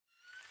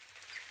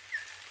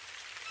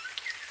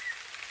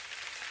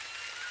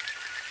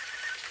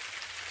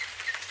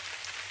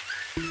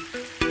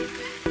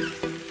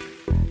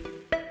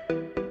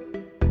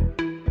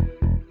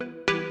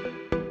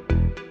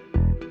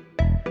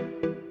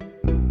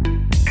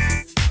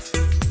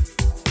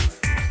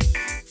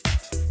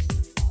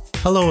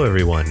Hello,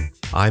 everyone.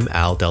 I'm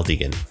Al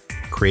Deldegan,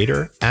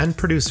 creator and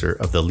producer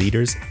of the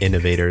Leaders,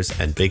 Innovators,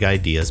 and Big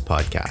Ideas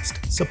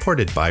podcast,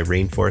 supported by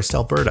Rainforest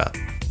Alberta.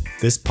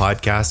 This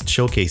podcast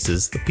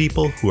showcases the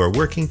people who are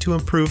working to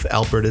improve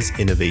Alberta's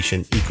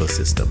innovation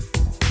ecosystem.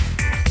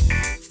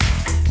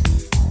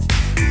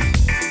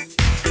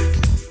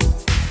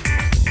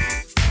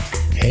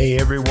 Hey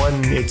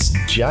everyone, it's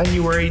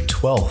January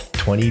 12th,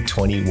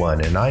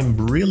 2021, and I'm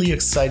really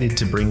excited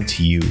to bring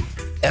to you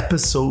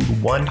episode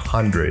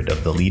 100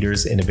 of the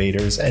Leaders,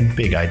 Innovators, and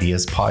Big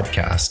Ideas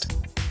podcast.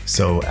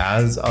 So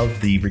as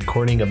of the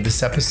recording of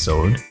this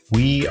episode,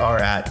 we are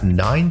at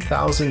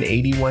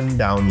 9,081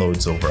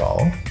 downloads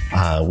overall.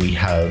 We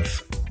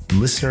have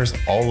listeners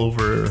all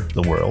over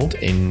the world,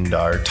 and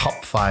our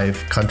top 5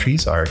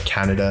 countries are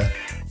Canada,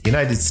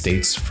 United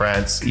States,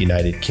 France,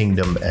 United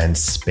Kingdom, and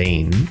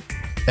Spain.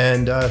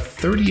 And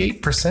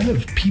 38%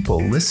 of people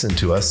listen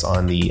to us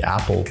on the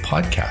Apple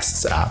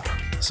Podcasts app.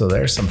 So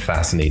there's some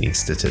fascinating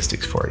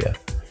statistics for you.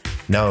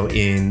 Now,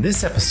 in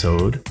this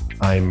episode,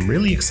 I'm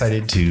really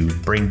excited to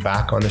bring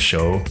back on the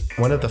show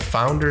one of the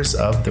founders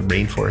of the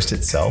Rainforest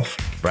itself,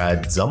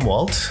 Brad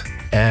Zumwalt.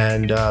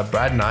 And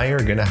Brad and I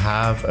are going to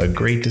have a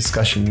great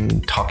discussion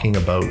talking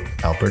about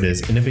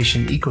Alberta's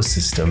innovation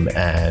ecosystem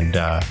and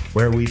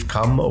where we've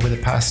come over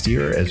the past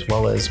year, as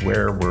well as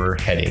where we're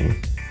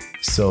heading.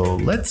 So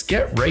let's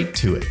get right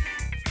to it.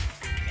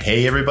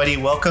 Hey everybody,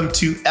 welcome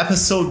to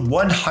episode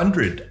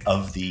 100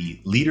 of the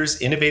Leaders,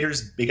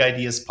 Innovators, Big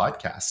Ideas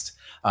podcast.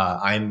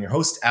 I'm your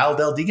host, Al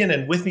Deldegan,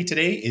 and with me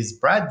today is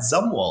Brad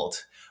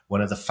Zumwalt,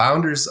 one of the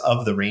founders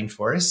of the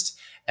Rainforest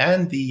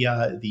and the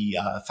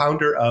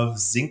founder of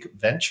Zinc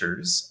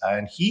Ventures.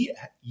 And he,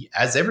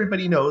 as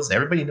everybody knows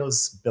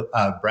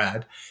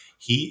Brad.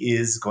 He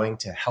is going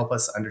to help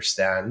us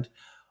understand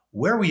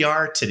where we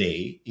are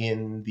today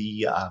in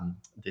the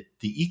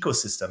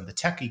ecosystem, the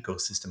tech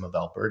ecosystem of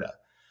Alberta.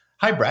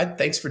 Hi, Brad.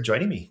 Thanks for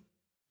joining me.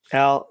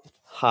 Al,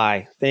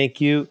 hi.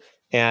 Thank you.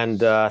 And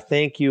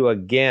thank you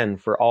again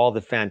for all the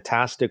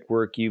fantastic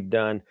work you've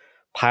done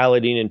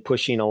piloting and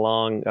pushing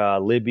along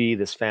Libby,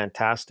 this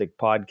fantastic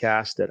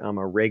podcast that I'm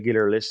a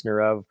regular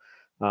listener of.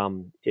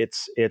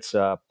 It's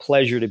a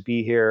pleasure to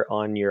be here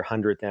on your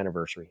 100th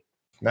anniversary.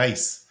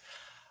 Nice.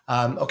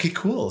 Okay,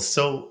 cool.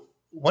 So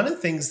one of the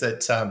things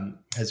that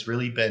has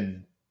really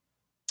been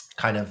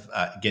kind of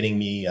getting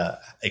me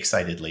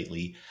excited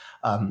lately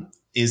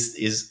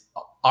is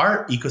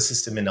our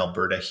ecosystem in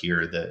Alberta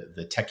here,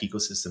 the tech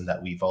ecosystem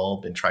that we've all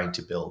been trying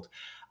to build.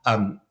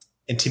 And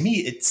to me,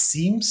 it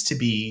seems to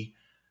be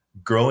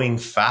growing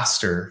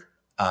faster,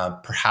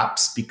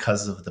 perhaps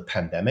because of the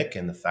pandemic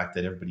and the fact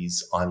that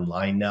everybody's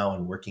online now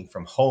and working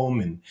from home,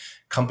 and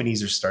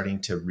companies are starting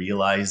to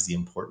realize the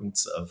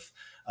importance of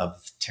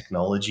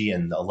technology,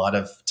 and a lot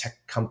of tech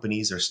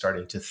companies are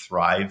starting to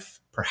thrive,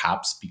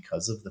 perhaps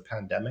because of the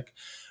pandemic.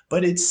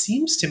 But it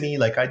seems to me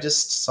like I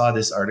just saw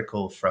this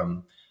article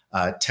from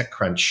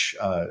TechCrunch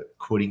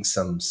quoting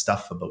some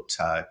stuff about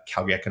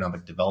Calgary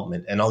economic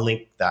development, and I'll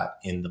link that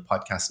in the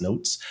podcast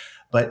notes.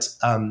 But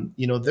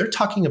they're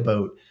talking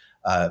about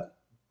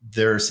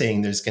they're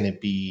saying there's going to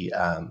be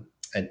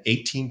an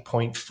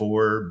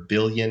 18.4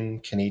 billion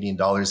Canadian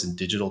dollars in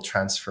digital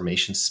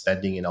transformation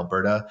spending in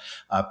Alberta,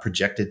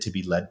 projected to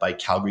be led by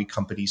Calgary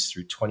companies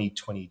through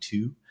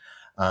 2022.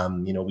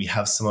 We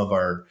have some of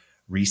our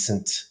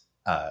recent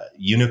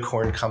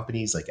unicorn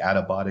companies like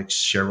Adabotics,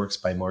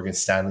 ShareWorks by Morgan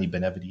Stanley,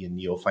 Benevity, and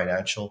Neo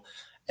Financial.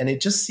 And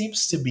it just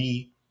seems to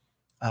be,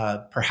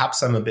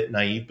 perhaps I'm a bit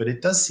naive, but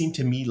it does seem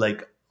to me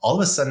like all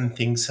of a sudden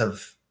things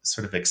have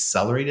sort of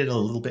accelerated a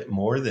little bit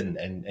more than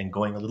and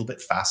going a little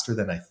bit faster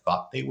than I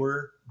thought they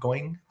were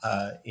going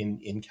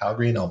in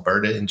Calgary and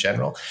Alberta in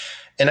general.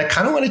 And I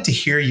kind of wanted to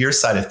hear your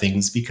side of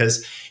things,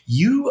 because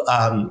you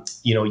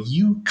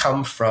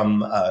come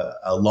from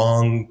a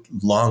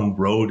long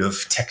road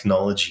of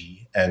technology,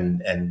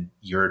 and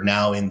you're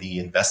now in the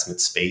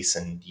investment space,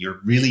 and you're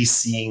really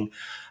seeing,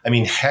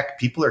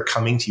 people are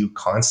coming to you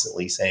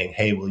constantly saying,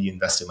 hey, will you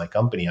invest in my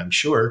company? I'm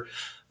sure.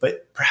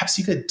 But perhaps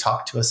you could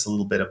talk to us a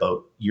little bit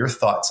about your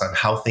thoughts on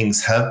how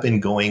things have been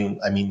going,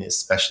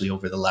 especially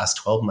over the last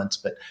 12 months,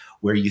 but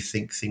where you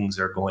think things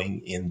are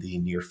going in the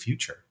near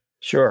future.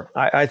 Sure.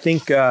 I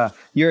think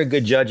you're a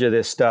good judge of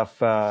this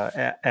stuff,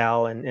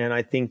 Al, and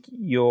I think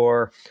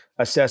your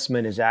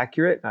assessment is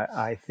accurate.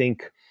 I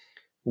think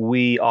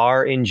we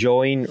are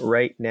enjoying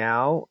right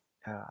now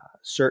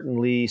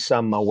certainly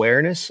some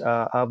awareness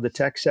of the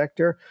tech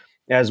sector,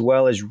 as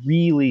well as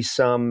really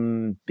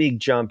some big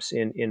jumps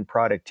in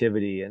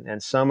productivity.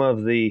 And some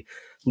of the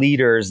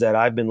leaders that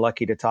I've been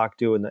lucky to talk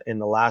to in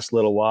the last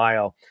little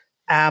while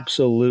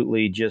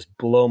absolutely just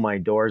blow my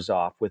doors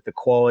off with the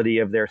quality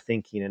of their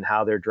thinking and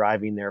how they're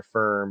driving their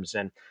firms,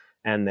 and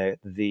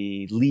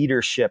the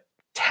leadership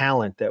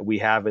talent that we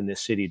have in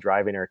this city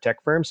driving our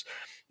tech firms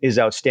is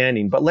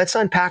outstanding. But let's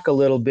unpack a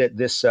little bit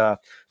this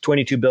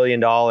 $22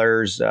 billion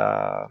or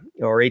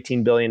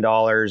 $18 billion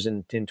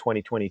in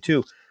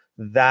 2022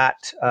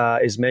 that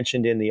is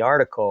mentioned in the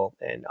article.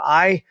 And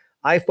I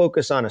I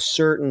focus on a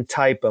certain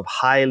type of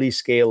highly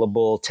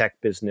scalable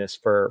tech business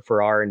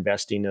for our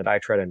investing that I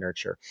try to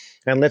nurture.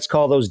 And let's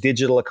call those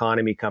digital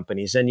economy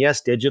companies. And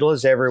yes, digital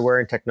is everywhere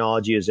and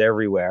technology is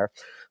everywhere.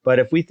 But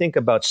if we think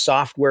about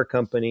software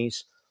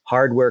companies,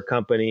 hardware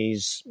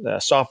companies,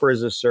 software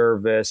as a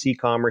service,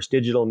 e-commerce,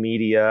 digital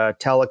media,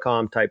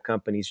 telecom type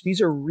companies,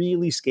 these are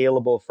really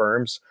scalable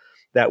firms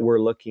that we're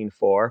looking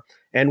for.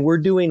 And we're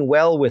doing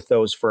well with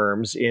those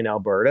firms in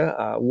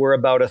Alberta. We're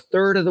about a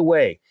third of the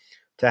way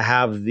to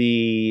have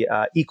the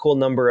equal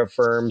number of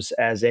firms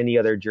as any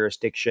other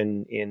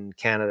jurisdiction in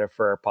Canada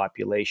for our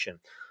population.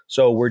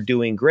 So we're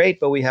doing great,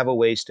 but we have a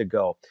ways to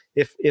go.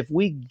 If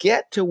we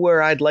get to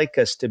where I'd like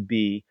us to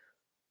be,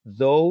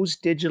 those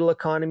digital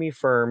economy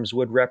firms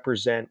would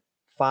represent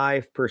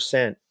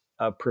 5%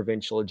 of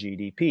provincial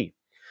GDP.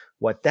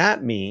 What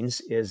that means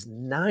is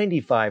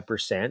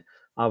 95%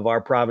 of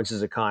our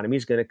province's economy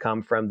is going to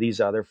come from these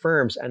other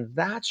firms. And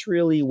that's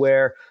really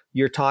where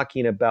you're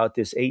talking about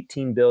this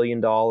 $18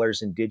 billion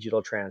in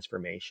digital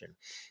transformation.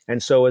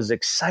 And so as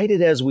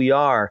excited as we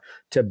are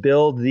to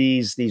build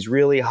these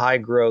really high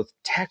growth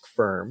tech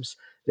firms,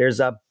 there's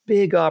a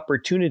big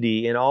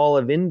opportunity in all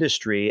of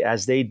industry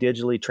as they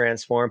digitally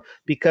transform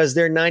because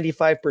they're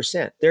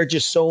 95%. They're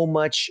just so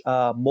much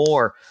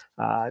more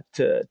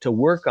to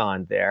work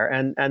on there.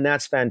 And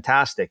that's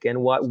fantastic.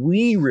 And what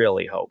we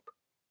really hope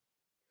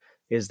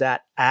is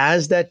that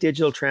as that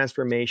digital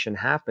transformation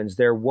happens,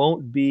 there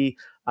won't be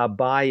a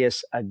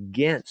bias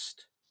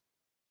against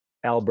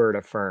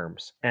Alberta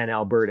firms and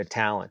Alberta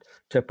talent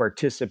to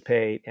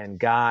participate and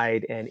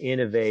guide and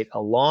innovate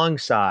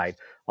alongside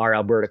our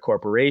Alberta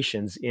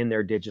corporations in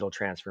their digital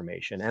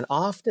transformation. And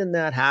often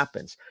that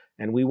happens.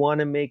 And we want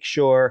to make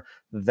sure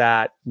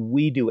that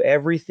we do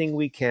everything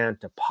we can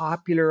to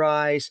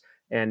popularize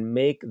and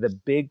make the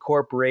big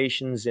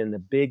corporations in the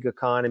big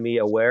economy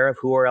aware of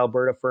who our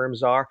Alberta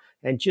firms are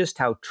and just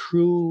how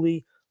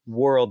truly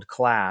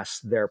world-class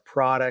their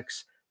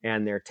products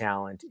and their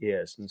talent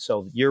is. And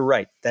so you're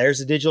right.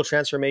 There's a digital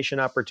transformation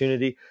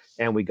opportunity,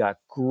 and we got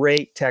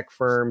great tech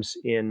firms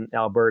in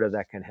Alberta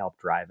that can help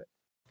drive it.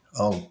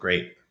 Oh,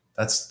 great.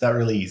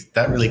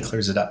 That really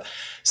clears it up.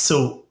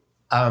 So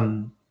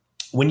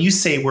when you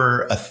say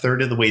we're a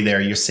third of the way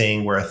there, you're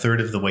saying we're a third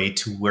of the way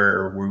to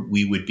where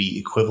we would be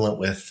equivalent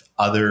with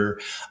other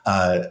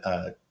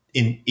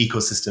in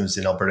ecosystems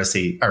in Alberta,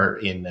 say, or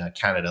in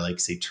Canada, like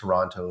say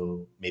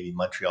Toronto, maybe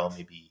Montreal,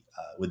 maybe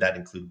would that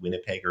include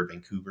Winnipeg or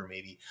Vancouver,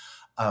 maybe?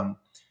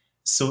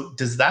 So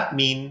does that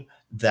mean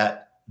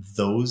that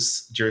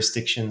those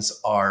jurisdictions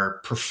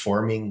are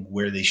performing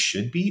where they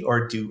should be,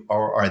 or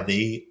are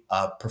they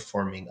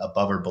performing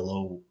above or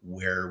below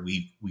where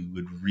we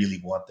would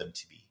really want them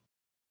to be?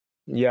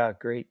 Yeah,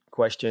 great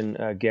question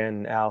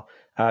again, Al.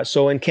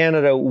 So in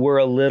Canada, we're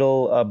a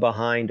little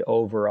behind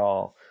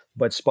overall,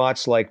 but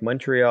spots like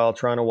Montreal,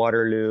 Toronto,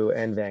 Waterloo,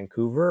 and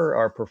Vancouver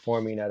are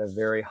performing at a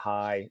very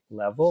high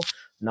level,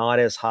 not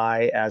as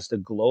high as the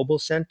global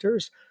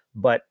centers,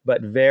 but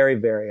very,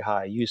 very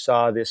high. You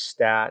saw this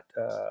stat,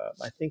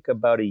 I think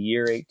about a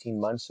year, 18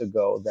 months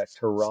ago, that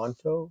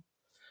Toronto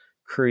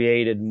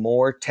created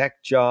more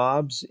tech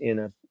jobs in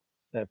a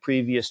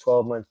previous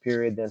 12-month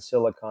period than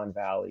Silicon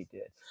Valley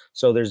did.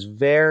 So there's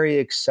very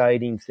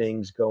exciting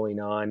things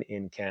going on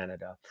in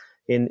Canada.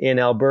 In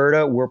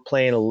Alberta, we're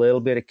playing a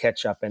little bit of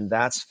catch up, and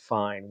that's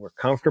fine. We're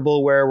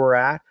comfortable where we're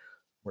at.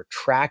 We're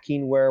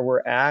tracking where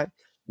we're at.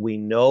 We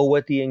know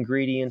what the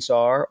ingredients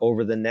are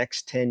over the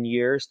next 10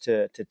 years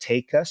to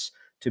take us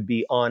to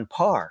be on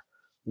par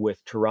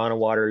with Toronto,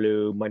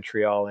 Waterloo,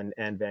 Montreal,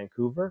 and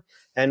Vancouver.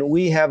 And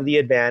we have the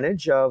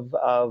advantage of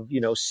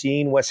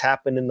seeing what's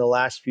happened in the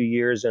last few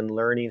years and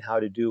learning how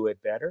to do it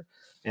better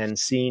and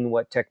seeing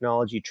what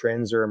technology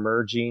trends are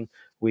emerging.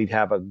 We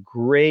have a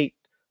great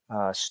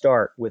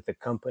start with the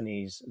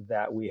companies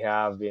that we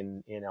have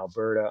in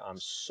Alberta. I'm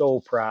so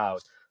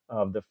proud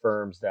of the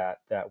firms that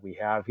we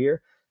have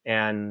here.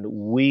 And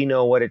we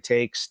know what it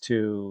takes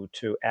to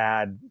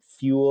add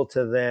fuel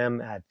to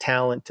them, add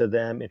talent to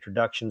them,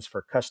 introductions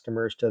for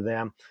customers to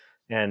them,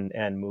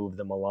 and move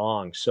them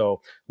along.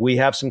 So we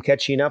have some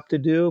catching up to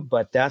do,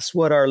 but that's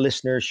what our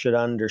listeners should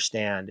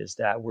understand, is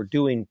that we're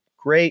doing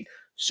great.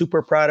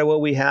 Super proud of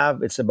what we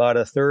have. It's about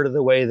a third of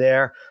the way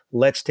there.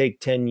 Let's take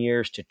 10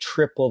 years to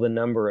triple the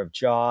number of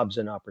jobs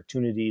and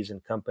opportunities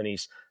and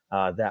companies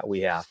that we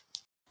have.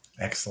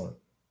 Excellent.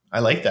 I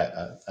like that.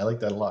 I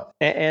like that a lot.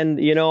 And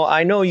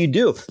I know you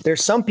do.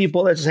 There's some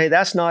people that say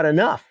that's not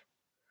enough,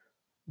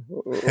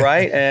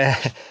 right?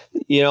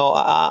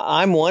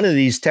 I'm one of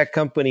these tech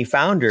company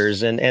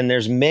founders, and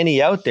there's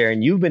many out there,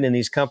 and you've been in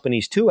these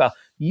companies too, Al.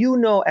 You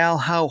know, Al,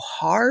 how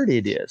hard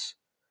it is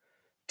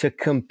to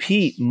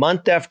compete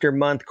month after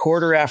month,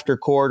 quarter after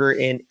quarter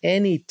in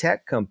any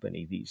tech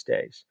company these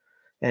days.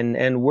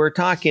 And we're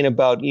talking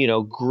about,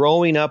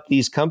 growing up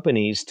these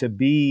companies to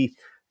be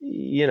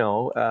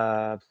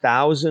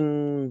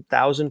 1,000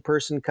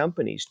 person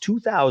companies,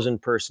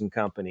 2,000 person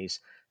companies.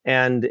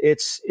 And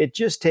it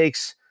just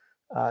takes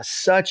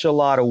such a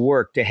lot of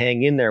work to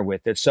hang in there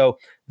with it. So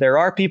There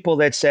are people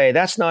that say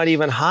that's not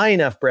even high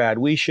enough, Brad.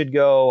 We should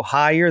go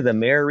higher. The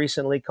mayor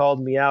recently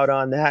called me out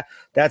on that.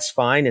 That's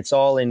fine. It's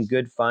all in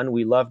good fun.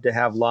 We love to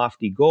have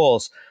lofty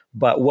goals.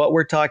 But what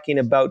we're talking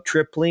about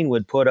tripling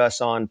would put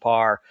us on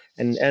par.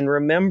 And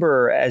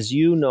remember, as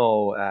you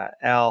know,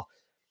 Al,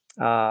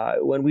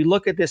 when we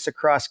look at this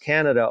across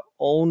Canada,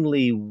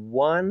 only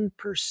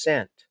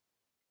 1%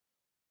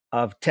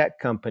 of tech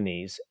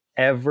companies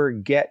ever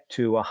get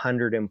to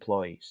 100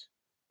 employees.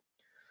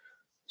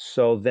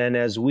 So then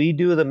as we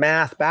do the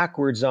math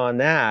backwards on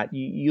that,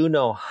 you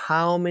know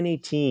how many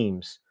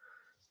teams,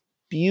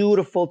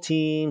 beautiful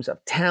teams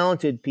of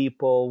talented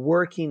people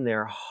working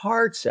their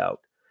hearts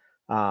out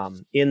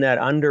in that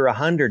under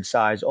 100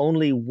 size,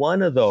 only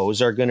one of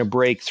those are going to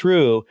break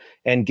through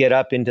and get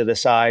up into the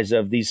size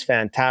of these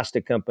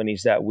fantastic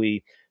companies that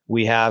we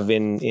have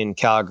in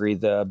Calgary,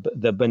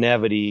 the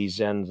Benevides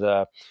and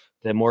the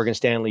Morgan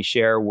Stanley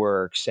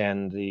ShareWorks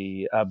and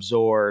the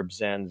Absorbs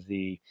and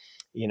the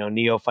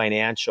Neo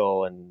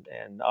Financial and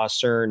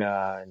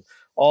Acerna and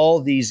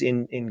all these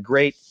in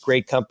great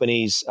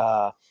companies.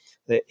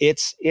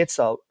 It's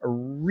a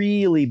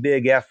really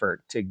big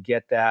effort to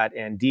get that,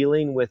 and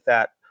dealing with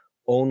that.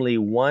 Only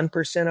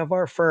 1% of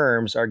our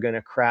firms are going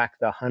to crack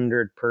the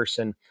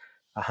 100-person,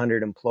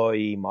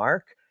 100-employee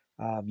mark.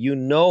 You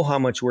know how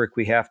much work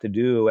we have to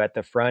do at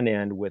the front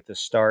end with the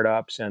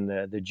startups and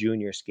the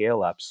junior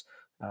scale-ups,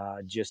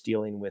 just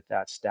dealing with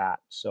that stat.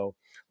 So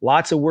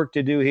lots of work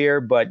to do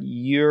here, but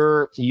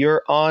you're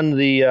on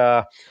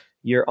the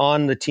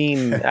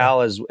team,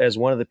 Al, as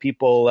one of the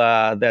people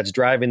that's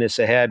driving this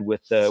ahead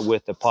with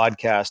the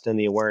podcast and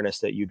the awareness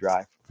that you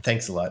drive.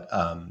 Thanks a lot.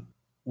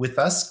 With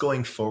us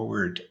going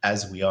forward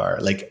as we are,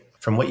 like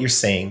from what you're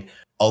saying,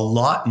 a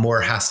lot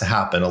more has to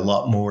happen. A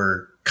lot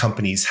more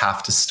companies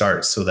have to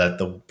start so that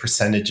the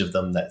percentage of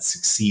them that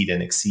succeed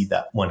and exceed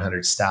that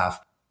 100 staff.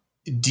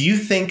 Do you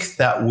think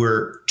that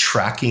we're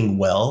tracking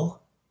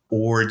well,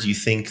 or do you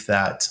think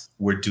that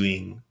we're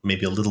doing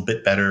maybe a little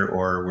bit better,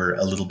 or we're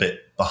a little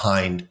bit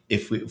behind?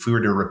 If we were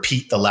to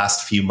repeat the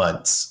last few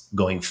months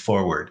going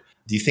forward,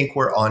 do you think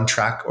we're on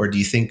track, or do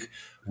you think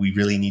we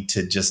really need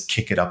to just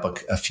kick it up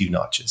a few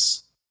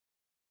notches?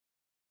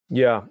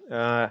 Yeah.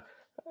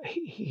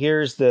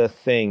 Here's the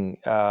thing.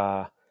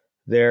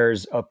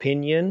 There's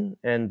opinion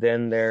and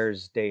then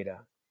there's data,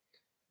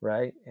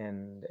 right?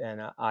 And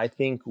I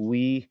think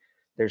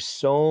there's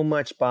so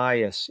much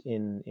bias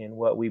in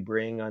what we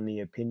bring on the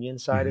opinion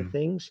side of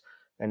things.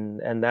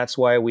 And that's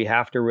why we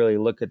have to really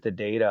look at the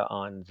data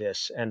on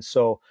this. And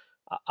so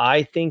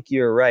I think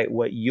you're right.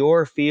 What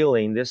you're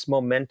feeling, this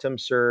momentum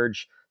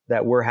surge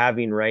that we're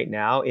having right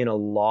now, in a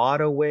lot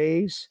of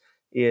ways,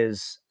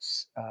 is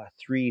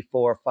 3,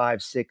 4,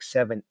 5, 6,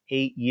 7,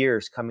 8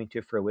 years coming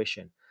to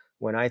fruition.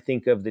 When I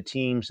think of the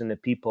teams and the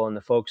people and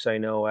the folks I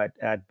know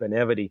at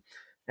Benevity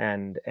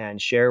and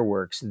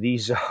ShareWorks,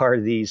 these are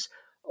these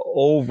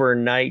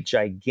overnight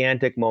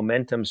gigantic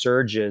momentum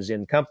surges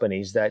in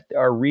companies that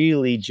are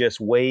really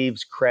just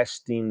waves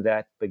cresting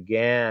that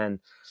began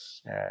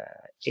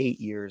 8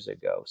 years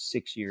ago,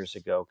 6 years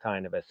ago,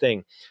 kind of a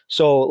thing.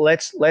 So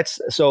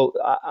so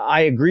I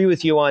agree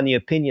with you on the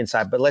opinion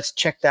side, but let's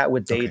check that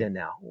with data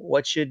now.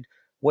 What should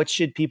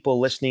people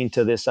listening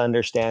to this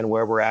understand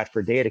where we're at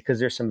for data? Because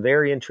there's some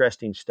very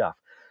interesting stuff.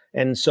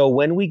 And so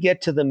when we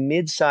get to the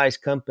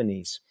mid-sized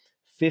companies,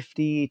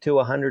 50 to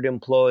 100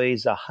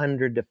 employees,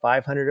 100 to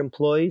 500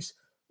 employees,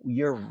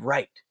 you're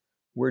right.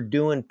 We're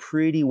doing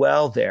pretty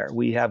well there.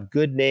 We have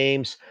good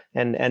names,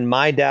 and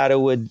my data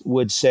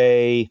would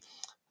say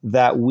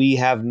that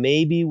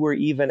we're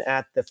even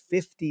at the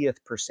 50th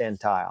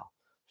percentile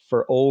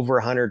for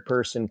over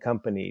 100-person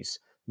companies.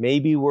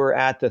 Maybe we're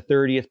at the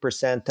 30th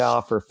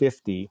percentile for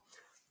 50.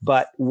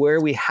 But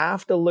where we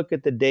have to look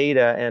at the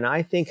data, and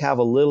I think have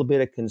a little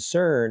bit of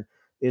concern,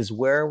 is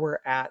where we're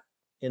at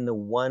in the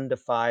 1 to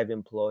 5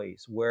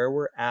 employees, where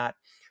we're at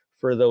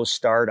for those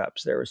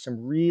startups. There was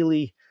some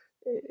really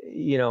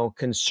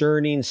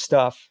concerning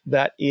stuff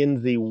that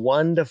in the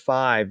 1 to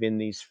 5, in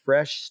these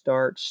fresh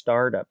start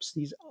startups,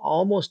 these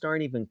almost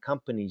aren't even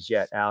companies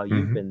yet. Al,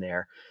 you've been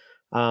there.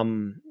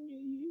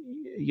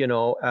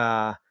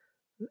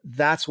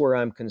 That's where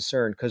I'm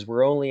concerned, because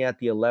we're only at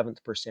the 11th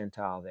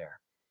percentile there,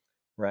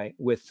 right?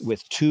 With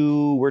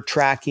we're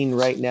tracking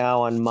right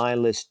now on my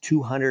list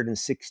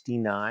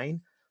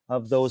 269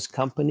 of those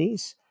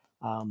companies,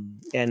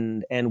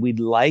 and we'd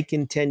like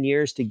in 10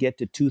 years to get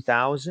to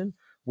 2,000.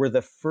 We're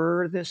the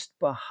furthest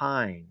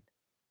behind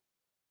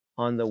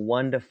on the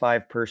 1 to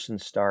 5 person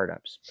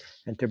startups.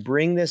 And to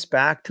bring this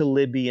back to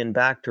Libby and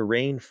back to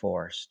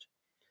Rainforest,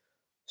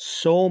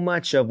 so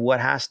much of what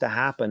has to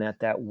happen at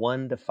that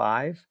 1 to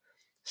 5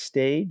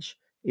 stage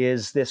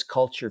is this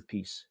culture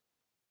piece,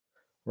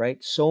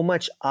 right? So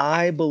much,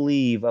 I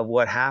believe, of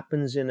what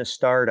happens in a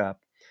startup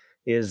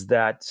is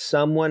that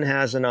someone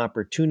has an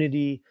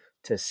opportunity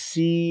to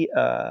see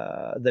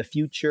the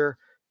future,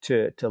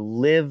 to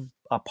live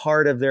a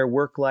part of their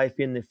work life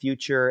in the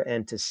future,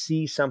 and to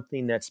see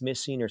something that's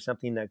missing or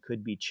something that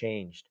could be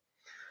changed.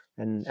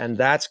 And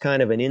that's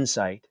kind of an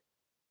insight.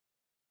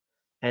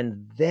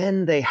 And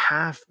then they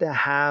have to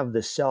have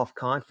the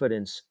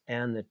self-confidence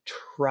and the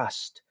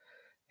trust,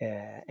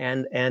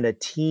 and a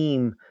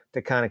team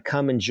to kind of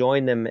come and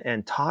join them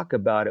and talk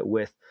about it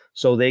with,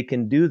 so they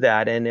can do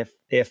that. And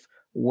if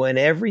when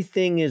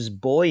everything is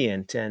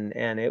buoyant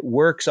and it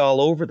works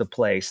all over the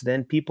place,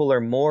 then people are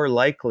more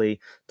likely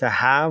to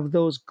have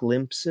those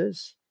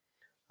glimpses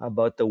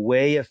about the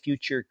way a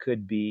future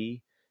could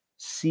be,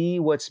 see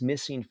what's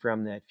missing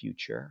from that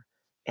future,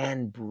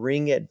 and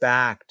bring it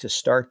back to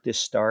start this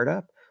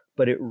startup.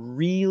 But it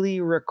really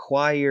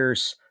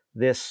requires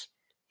this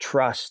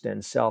trust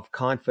and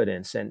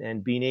self-confidence,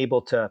 and being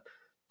able to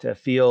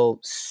feel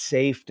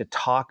safe to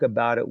talk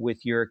about it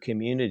with your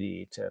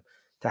community, to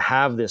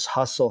have this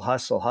hustle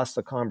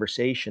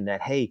conversation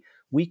that, hey,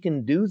 we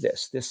can do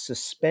this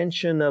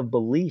suspension of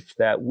belief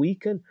that we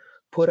can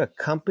put a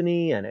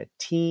company and a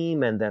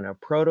team and then a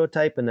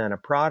prototype and then a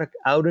product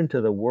out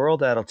into the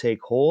world that'll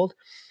take hold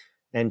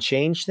and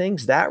change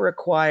things. That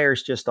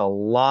requires just a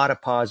lot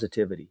of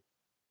positivity.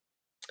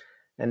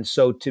 And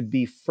so to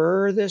be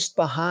furthest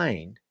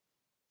behind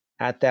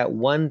at that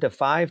 1 to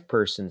 5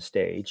 person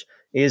stage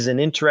is an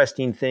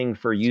interesting thing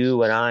for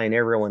you and I and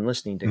everyone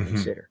listening to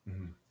consider.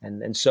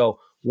 And so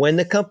when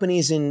the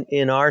companies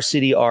in our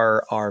city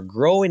are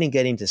growing and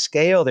getting to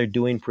scale, they're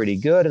doing pretty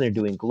good and they're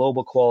doing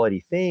global quality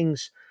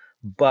things.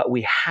 But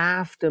we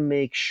have to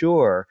make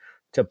sure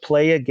to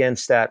play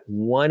against that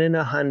 1 in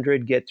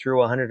 100 get through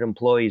 100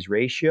 employees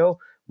ratio.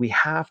 We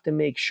have to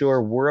make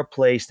sure we're a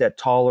place that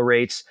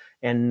tolerates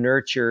and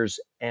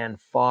nurtures and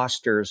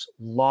fosters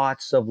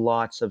lots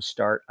of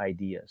start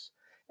ideas.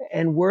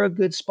 And we're a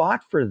good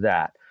spot for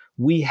that.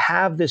 We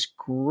have this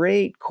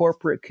great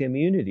corporate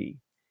community,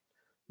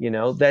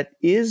 that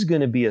is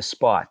going to be a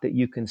spot that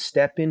you can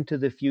step into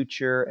the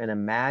future and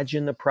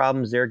imagine the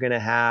problems they're going to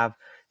have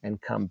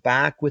and come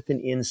back with an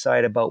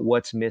insight about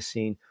what's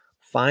missing,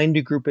 find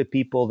a group of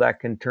people that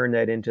can turn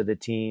that into the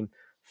team,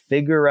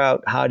 figure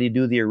out how to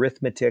do the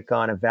arithmetic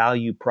on a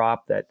value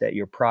prop that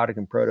your product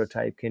and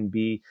prototype can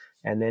be,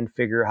 and then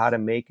figure how to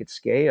make it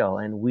scale.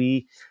 And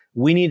we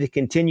need to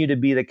continue to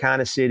be the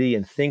kind of city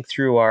and think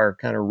through our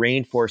kind of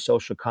rainforest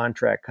social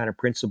contract kind of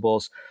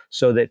principles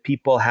so that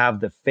people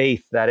have the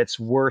faith that it's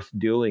worth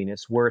doing.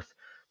 It's worth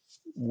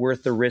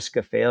the risk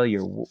of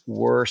failure,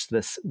 worth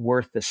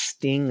the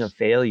sting of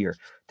failure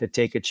to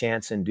take a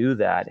chance and do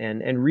that.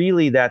 And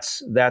really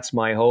that's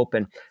my hope.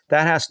 And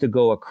that has to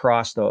go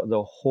across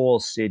the whole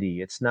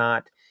city. It's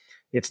not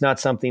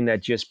something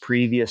that just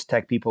previous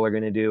tech people are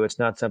going to do. It's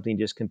not something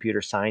just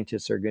computer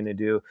scientists are going to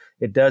do.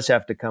 It does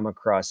have to come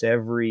across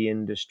every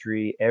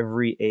industry,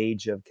 every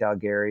age of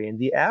Calgary. And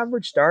the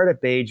average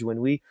startup age, when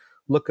we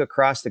look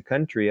across the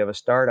country of a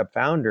startup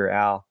founder,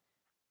 Al,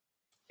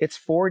 it's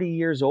 40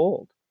 years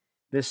old.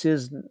 This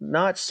is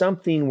not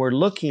something we're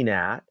looking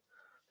at,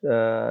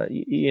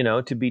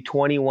 to be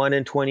 21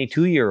 and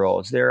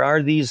 22-year-olds. There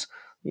are these,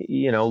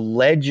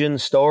 legend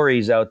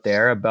stories out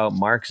there about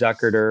Mark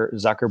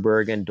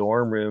Zuckerberg and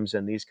dorm rooms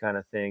and these kind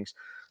of things.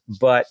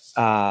 But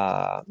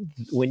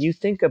when you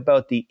think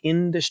about the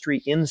industry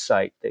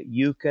insight that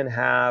you can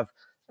have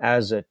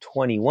as a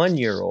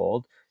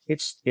 21-year-old,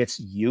 it's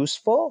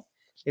useful.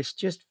 It's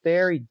just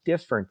very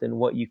different than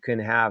what you can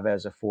have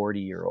as a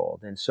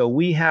 40-year-old. And so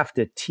we have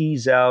to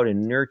tease out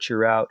and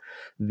nurture out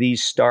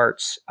these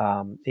starts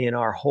in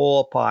our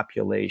whole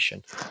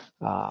population.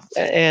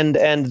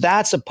 And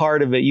that's a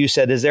part of it. You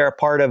said, is there a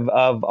part of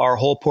our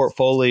whole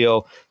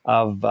portfolio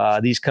of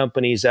these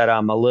companies that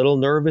I'm a little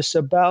nervous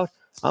about?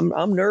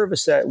 I'm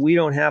nervous that we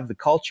don't have the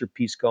culture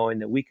piece going,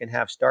 that we can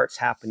have starts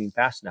happening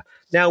fast enough.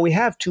 Now we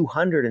have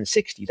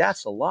 260.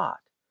 That's a lot.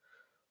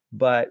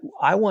 But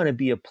I want to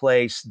be a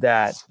place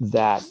that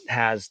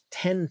has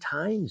 10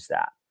 times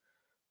that,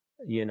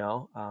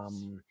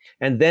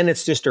 and then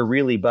it's just a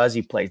really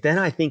buzzy place. Then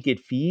I think it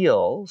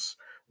feels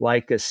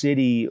like a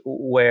city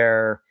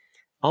where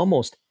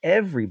almost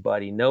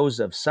everybody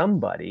knows of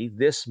somebody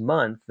this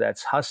month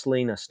that's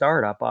hustling a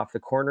startup off the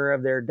corner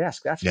of their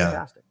desk. That's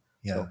fantastic.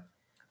 Yeah. So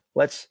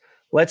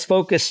let's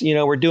focus.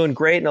 We're doing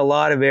great in a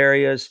lot of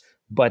areas.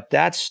 But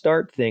that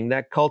start thing,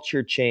 that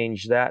culture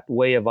change, that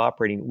way of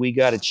operating, we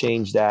got to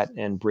change that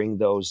and bring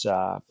those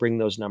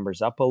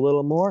numbers up a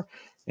little more,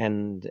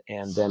 and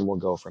then we'll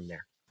go from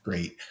there.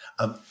 Great.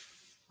 I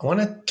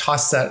want to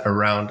toss that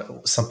around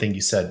something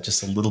you said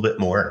just a little bit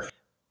more.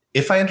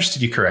 If I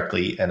understood you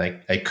correctly, and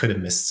I could have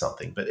missed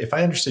something, but if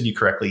I understood you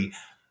correctly,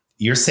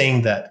 you're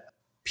saying that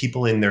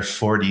people in their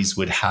 40s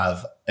would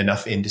have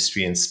enough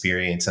industry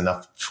experience,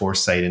 enough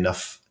foresight,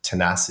 enough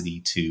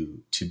tenacity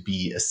to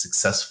be a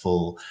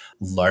successful,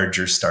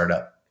 larger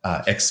startup,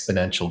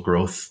 exponential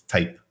growth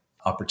type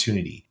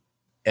opportunity.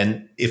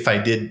 And if I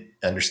did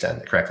understand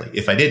that correctly,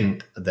 if I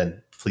didn't,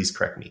 then please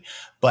correct me.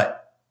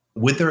 But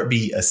would there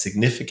be a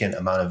significant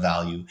amount of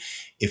value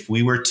if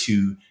we were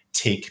to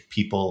take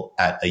people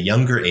at a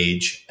younger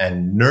age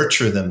and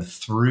nurture them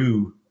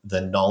through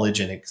the knowledge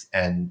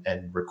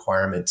and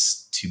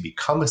requirements to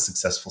become a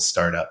successful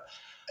startup,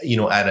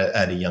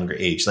 at a younger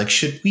age? Like,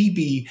 should we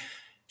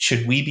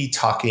be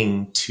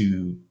talking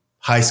to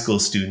high school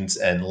students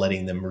and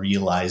letting them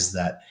realize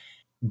that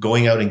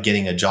going out and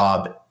getting a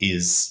job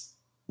is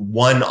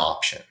one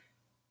option,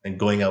 and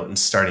going out and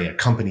starting a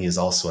company is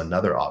also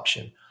another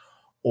option?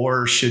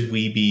 Or should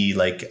we be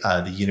like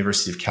the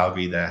University of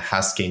Calgary, the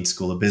Haskayne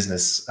School of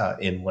Business?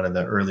 In one of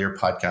the earlier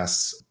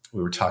podcasts,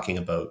 we were talking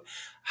about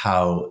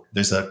how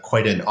there's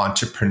quite an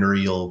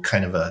entrepreneurial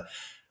kind of a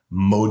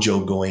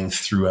mojo going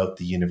throughout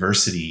the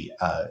university,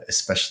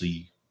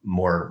 especially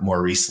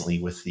more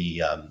recently with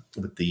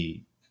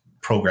the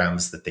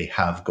programs that they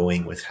have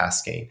going with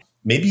Haskayne.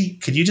 Maybe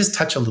could you just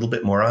touch a little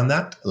bit more on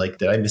that? Like,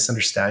 did I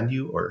misunderstand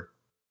you or?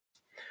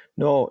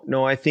 No.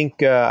 I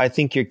think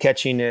you're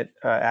catching it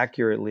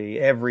accurately.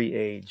 Every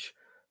age,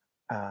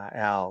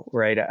 Al,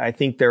 right? I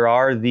think there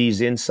are these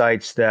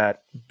insights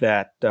that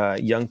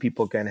young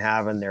people can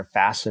have, and they're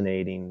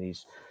fascinating.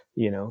 These,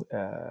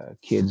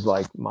 kids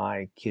like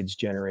my kids'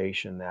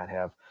 generation that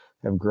have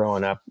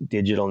grown up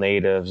digital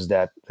natives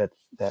that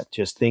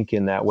just think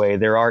in that way.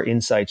 There are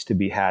insights to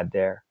be had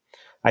there.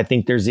 I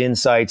think there's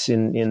insights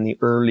in the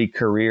early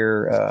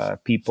career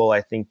people.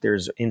 I think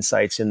there's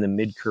insights in the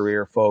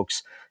mid-career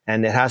folks,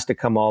 and it has to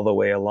come all the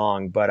way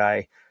along. But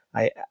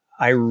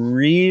I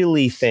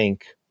really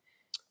think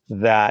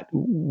that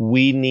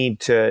we need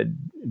to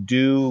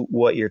do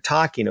what you're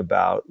talking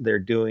about. They're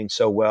doing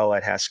so well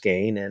at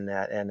Haskayne and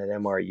at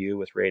MRU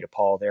with Ray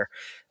DePaul there.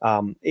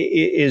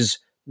 Is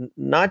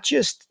not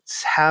just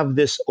have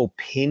this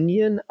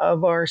opinion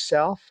of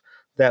ourselves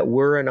that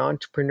we're an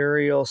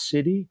entrepreneurial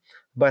city,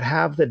 but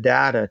have the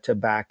data to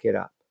back it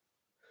up.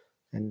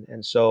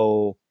 And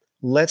so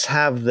let's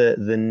have the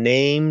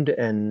named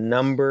and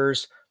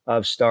numbers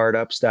of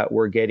startups that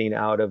we're getting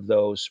out of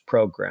those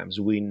programs.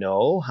 We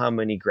know how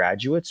many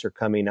graduates are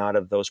coming out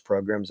of those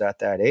programs at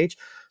that age.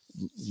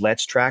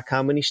 Let's track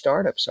how many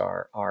startups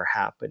are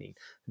happening.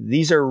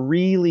 These are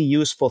really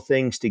useful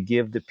things to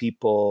give the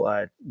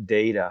people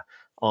data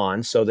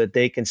on, so that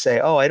they can say,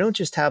 oh, I don't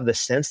just have the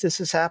sense this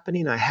is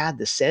happening. I had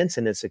the sense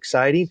and it's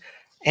exciting.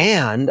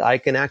 And I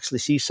can actually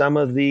see some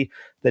of the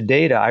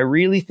data. I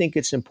really think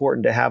it's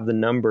important to have the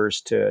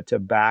numbers to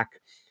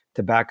back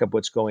up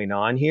what's going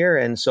on here.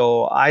 And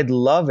so I'd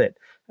love it,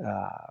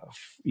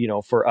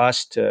 for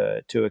us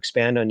to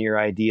expand on your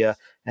idea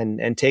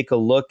and take a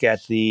look at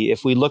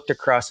if we looked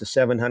across the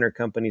 700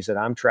 companies that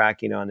I'm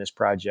tracking on this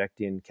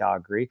project in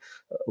Calgary,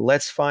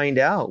 let's find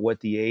out what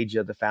the age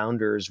of the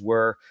founders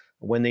were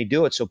when they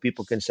do it, so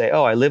people can say,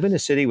 oh, I live in a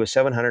city with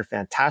 700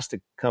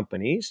 fantastic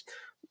companies.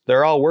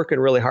 They're all working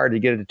really hard to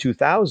get it to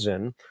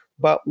 2,000.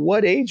 But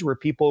what age were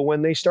people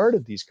when they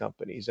started these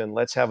companies? And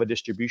let's have a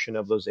distribution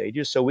of those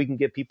ages so we can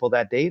give people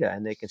that data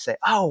and they can say,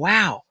 oh,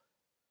 wow,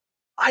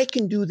 I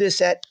can do this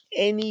at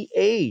any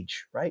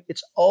age, right?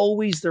 It's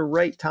always the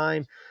right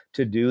time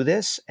to do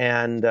this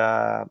and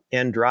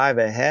drive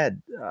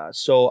ahead.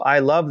 So I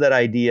love that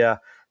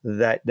idea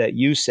that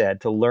you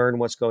said, to learn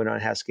what's going on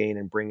at Haskayne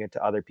and bring it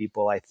to other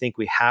people. I think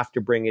we have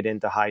to bring it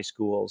into high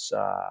schools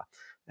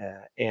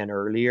and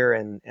earlier.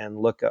 And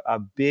look, a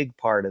big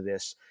part of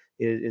this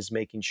is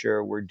making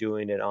sure we're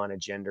doing it on a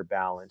gender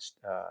balanced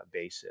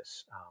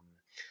basis.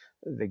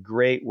 The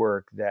great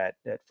work that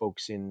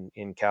folks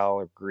in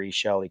Calgary,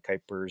 Shelley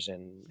Kuipers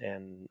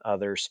and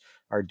others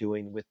are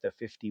doing with the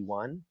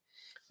 51,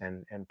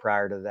 and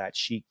prior to that,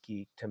 Chic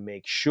Geek, to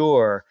make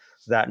sure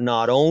that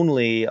not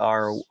only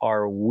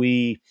are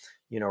we,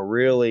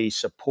 really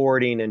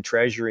supporting and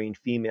treasuring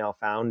female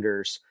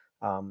founders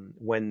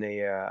when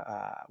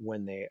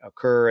they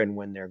occur and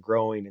when they're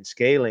growing and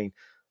scaling,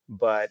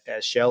 but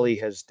as Shelley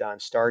has done,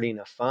 starting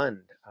a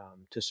fund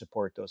to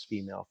support those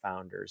female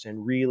founders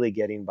and really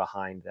getting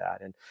behind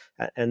that.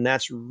 And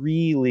that's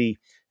really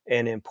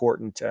an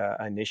important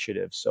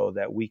initiative, so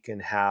that we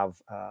can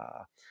have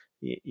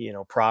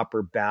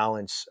proper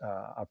balance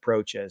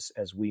approach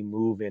as we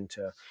move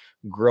into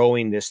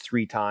growing this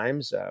 3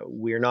 times.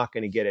 We're not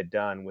going to get it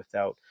done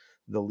without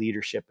the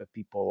leadership of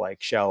people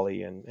like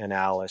Shelley and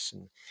Alice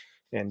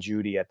and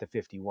Judy at the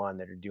 51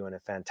 that are doing a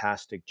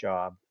fantastic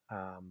job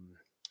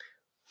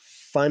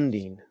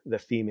funding the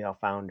female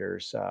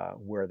founders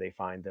where they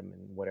find them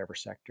in whatever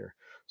sector.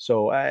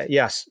 So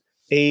yes,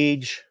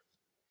 age,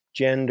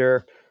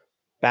 gender,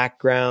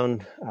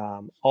 background,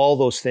 all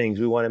those things.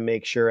 We want to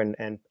make sure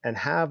and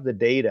have the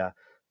data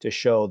to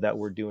show that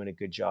we're doing a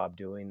good job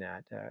doing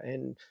that,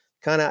 and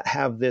kind of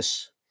have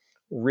this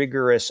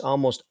rigorous,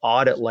 almost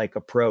audit-like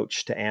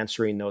approach to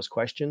answering those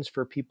questions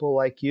for people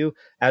like you,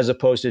 as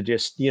opposed to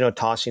just,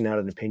 tossing out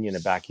an opinion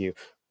about you.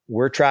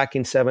 We're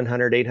tracking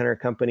 700, 800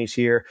 companies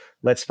here.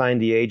 Let's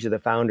find the age of the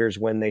founders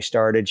when they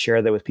started,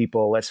 share that with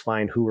people. Let's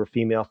find who were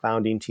female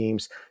founding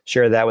teams,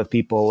 share that with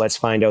people. Let's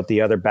find out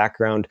the other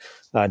background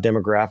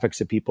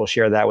demographics of people,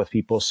 share that with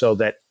people, so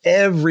that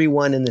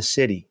everyone in the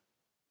city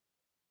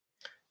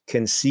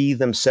can see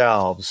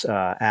themselves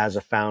as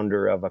a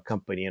founder of a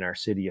company in our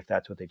city, if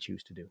that's what they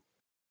choose to do.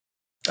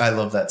 I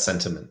love that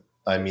sentiment.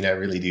 I mean, I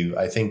really do.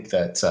 I think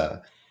that,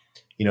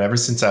 ever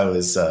since I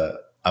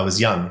was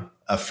young,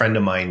 a friend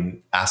of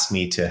mine asked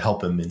me to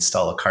help him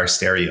install a car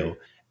stereo,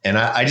 and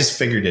I just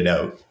figured it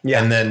out.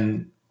 Yeah. And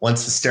then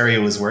once the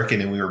stereo was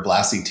working and we were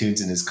blasting tunes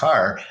in his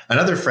car,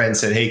 another friend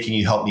said, "Hey, can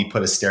you help me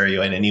put a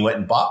stereo in?" And he went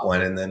and bought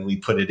one, and then we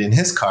put it in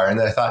his car. And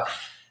then I thought,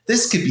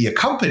 this could be a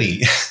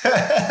company,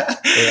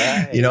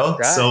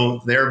 Right.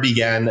 So there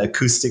began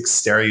acoustic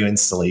stereo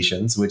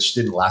installations, which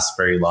didn't last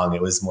very long.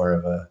 It was more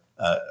of a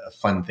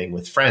fun thing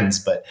with friends.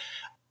 But,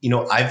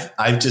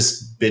 I've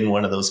just been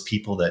one of those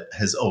people that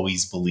has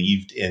always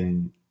believed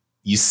in,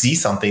 you see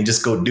something,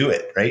 just go do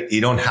it, right?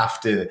 You don't have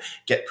to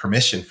get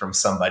permission from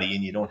somebody,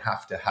 and you don't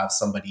have to have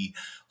somebody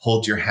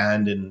hold your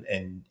hand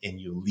and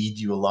you lead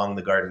you along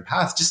the garden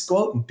path. Just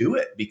go out and do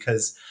it,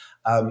 because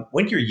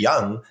when you're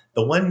young,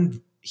 the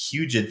one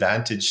huge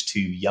advantage to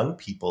young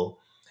people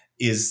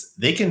is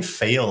they can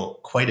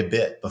fail quite a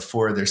bit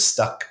before they're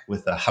stuck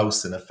with a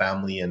house and a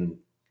family and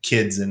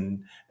kids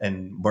and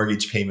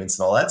mortgage payments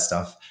and all that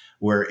stuff,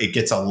 where it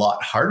gets a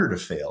lot harder to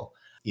fail.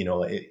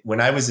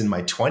 When I was in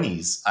my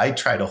 20s, I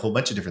tried a whole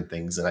bunch of different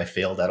things and I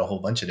failed at a whole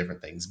bunch of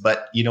different things.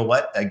 But you know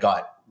what? I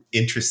got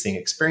interesting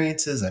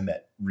experiences. I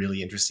met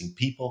really interesting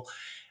people.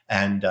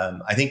 And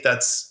I think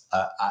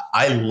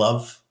I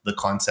love the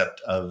concept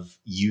of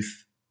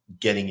youth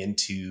getting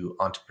into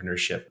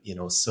entrepreneurship.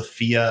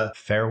 Sophia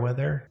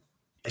Fairweather,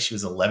 she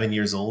was 11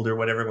 years old or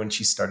whatever when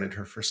she started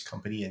her first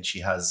company, and she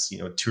has,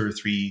 2 or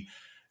 3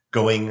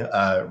 going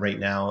right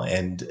now.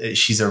 And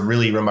she's a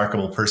really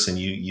remarkable person.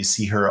 You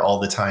see her all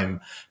the time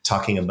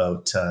talking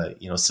about,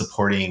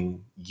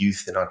 supporting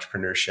youth in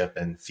entrepreneurship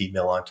and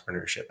female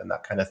entrepreneurship and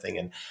that kind of thing.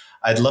 And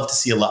I'd love to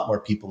see a lot more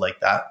people like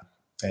that.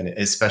 And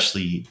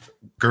especially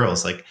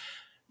girls,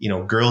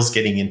 girls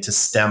getting into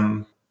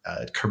STEM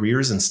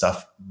careers and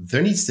stuff.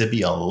 There needs to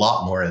be a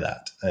lot more of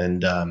that.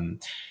 And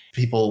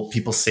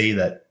people say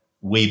that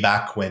way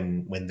back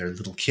when they're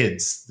little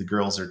kids, the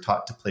girls are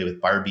taught to play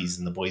with Barbies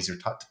and the boys are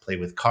taught to play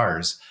with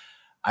cars.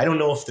 I don't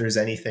know if there's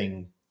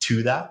anything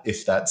to that,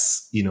 if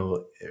that's,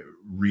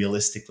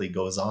 realistically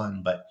goes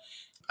on, but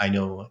I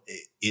know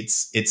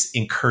it's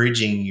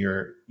encouraging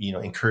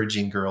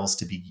encouraging girls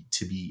to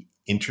be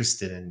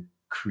interested in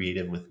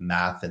creative with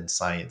math and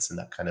science and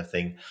that kind of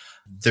thing.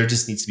 There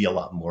just needs to be a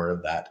lot more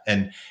of that.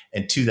 And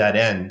to that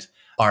end,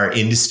 our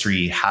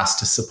industry has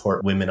to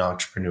support women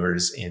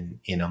entrepreneurs in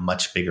a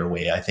much bigger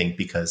way, I think,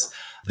 because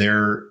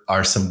there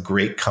are some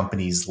great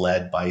companies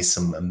led by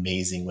some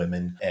amazing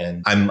women.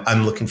 And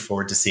I'm looking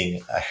forward to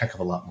seeing a heck of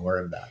a lot more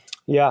of that.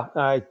 Yeah,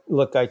 I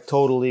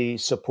totally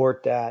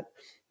support that,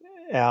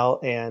 Al.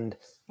 And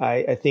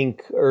I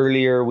think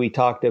earlier we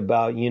talked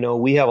about,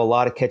 we have a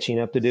lot of catching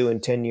up to do in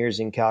 10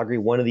 years in Calgary.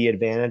 One of the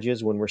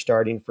advantages when we're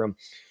starting from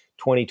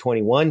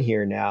 2021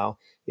 here now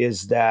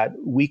is that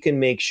we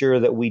can make sure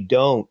that we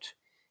don't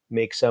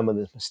make some of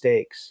the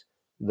mistakes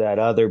that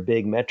other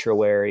big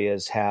metro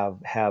areas have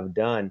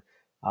done.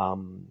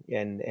 And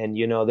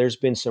there's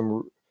been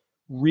some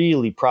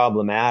really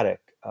problematic,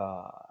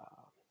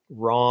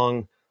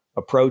 wrong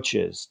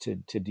approaches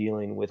to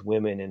dealing with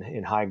women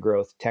in high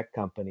growth tech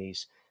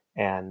companies.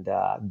 And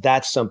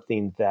that's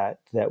something that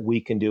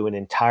we can do in an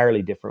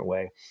entirely different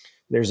way.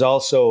 There's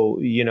also,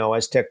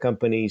 as tech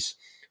companies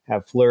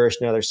have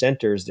flourished in other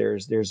centers,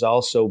 there's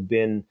also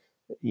been,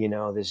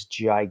 this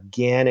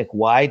gigantic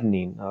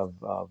widening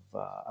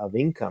of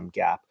income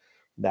gap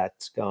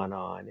that's gone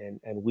on.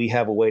 And we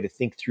have a way to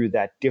think through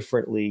that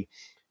differently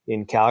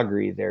in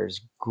Calgary.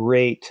 There's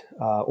great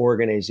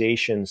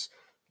organizations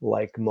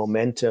like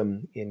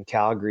Momentum in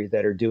Calgary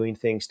that are doing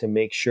things to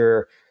make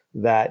sure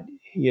that,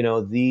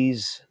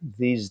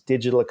 these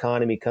digital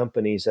economy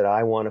companies that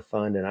I want to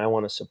fund and I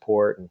want to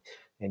support,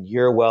 and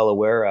you're well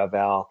aware of,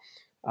 Al,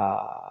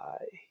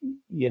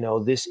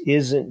 this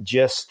isn't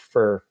just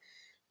for,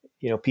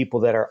 people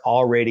that are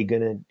already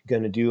going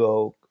to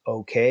do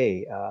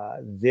okay.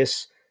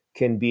 This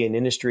can be an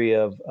industry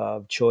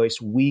of choice.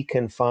 We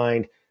can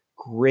find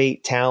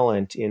great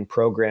talent in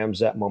programs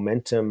that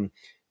Momentum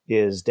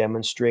is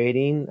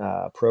demonstrating,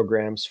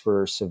 programs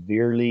for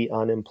severely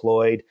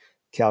unemployed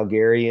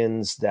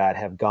Calgarians that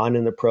have gone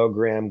in the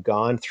program,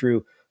 gone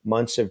through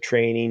months of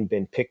training,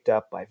 been picked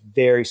up by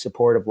very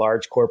supportive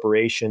large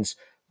corporations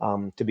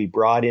to be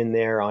brought in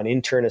there on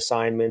intern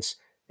assignments,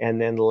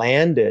 and then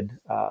landed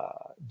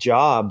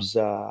jobs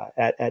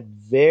at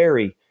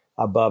very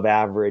above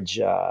average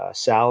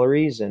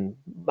salaries and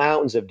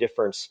mountains of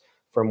difference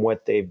from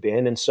what they've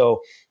been. And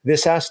so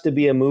this has to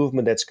be a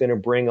movement that's going to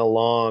bring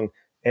along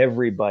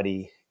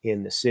everybody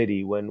in the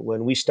city. When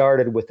we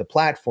started with the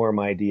platform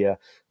idea,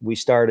 we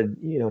started,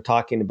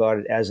 talking about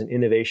it as an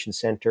innovation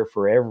center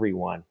for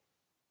everyone.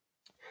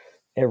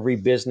 Every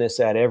business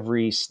at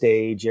every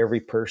stage, every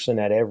person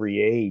at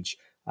every age,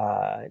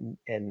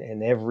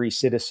 and every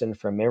citizen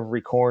from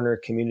every corner,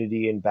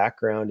 community, and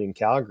background in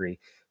Calgary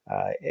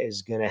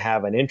is going to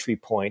have an entry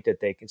point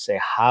that they can say,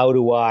 how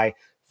do I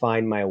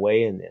find my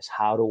way in this?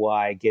 How do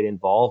I get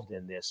involved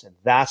in this? And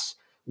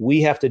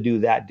we have to do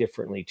that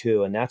differently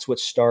too. And that's what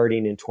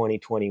starting in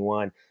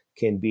 2021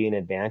 can be an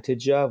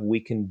advantage of. We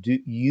can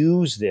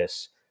use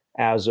this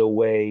as a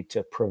way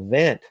to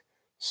prevent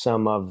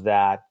some of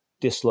that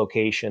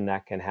dislocation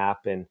that can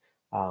happen,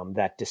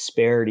 that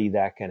disparity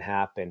that can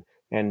happen,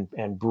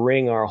 and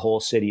bring our whole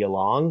city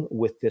along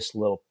with this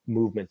little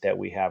movement that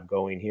we have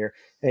going here.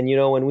 And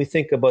when we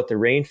think about the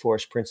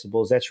rainforest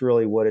principles, that's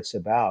really what it's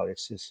about.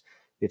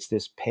 It's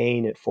this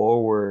paying it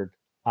forward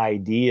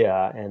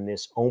idea and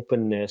this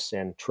openness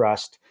and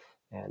trust.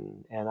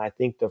 And I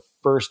think the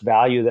first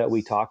value that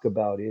we talk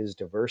about is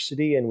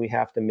diversity, and we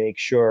have to make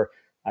sure,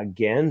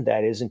 again,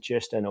 that isn't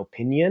just an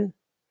opinion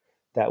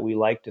that we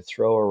like to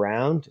throw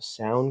around to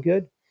sound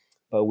good,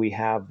 but we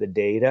have the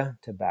data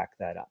to back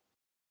that up.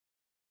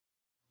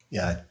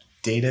 Yeah,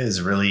 data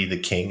is really the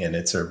king, and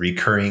it's a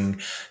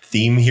recurring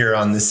theme here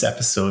on this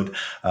episode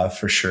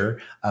for sure.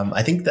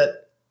 I think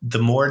that the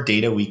more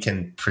data we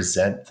can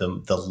present,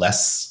 the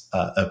less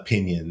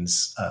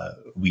opinions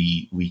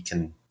we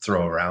can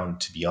throw around,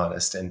 to be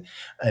honest. And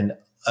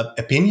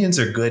opinions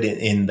are good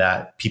in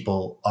that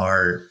people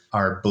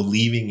are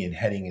believing in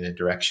heading in a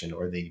direction,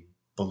 or they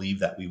believe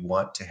that we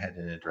want to head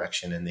in a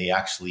direction, and they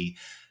actually,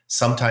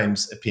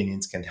 sometimes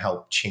opinions can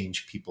help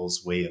change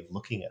people's way of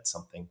looking at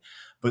something.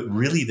 But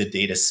really, the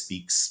data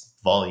speaks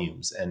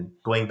volumes. And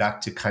going back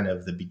to kind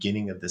of the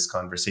beginning of this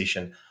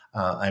conversation,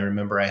 I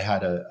remember I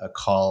had a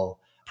call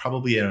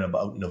probably in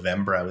about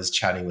November. I was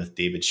chatting with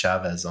David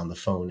Chavez on the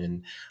phone,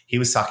 and he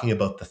was talking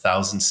about the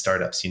 1,000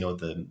 startups,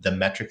 the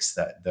metrics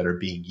that are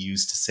being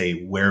used to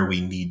say where we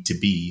need to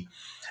be.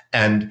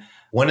 And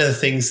one of the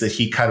things that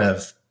he kind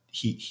of,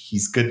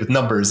 he's good with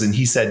numbers, and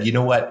he said, you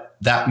know what,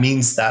 that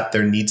means that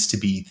there needs to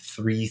be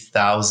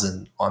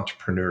 3,000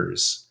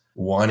 entrepreneurs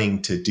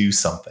wanting to do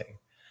something.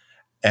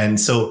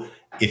 And so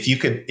if you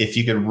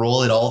could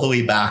roll it all the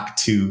way back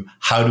to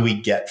how do we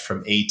get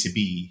from A to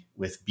B,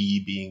 with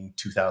B being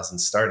 2,000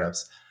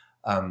 startups,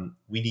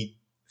 we need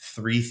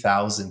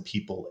 3,000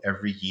 people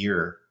every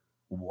year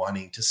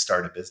wanting to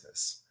start a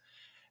business.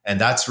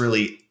 And that's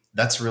really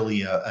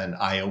an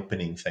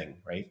eye-opening thing,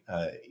 right?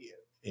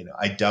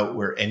 I doubt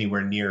we're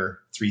anywhere near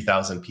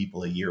 3,000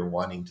 people a year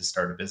wanting to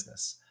start a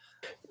business.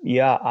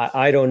 Yeah,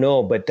 I don't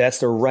know, but that's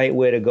the right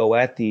way to go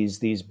at these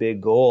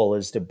big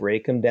goals, is to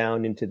break them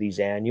down into these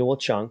annual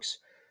chunks,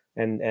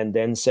 and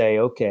then say,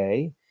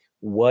 okay,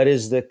 what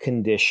is the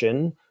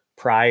condition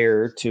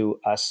prior to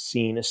us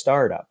seeing a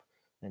startup?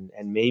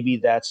 And maybe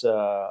that's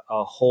a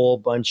whole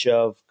bunch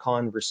of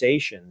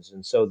conversations.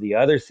 And so the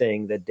other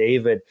thing that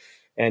David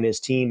and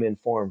his team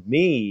informed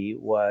me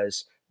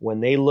was, when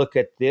they look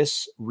at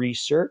this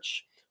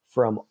research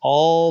from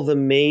all the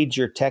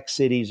major tech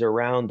cities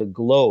around the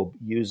globe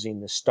using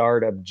the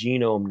Startup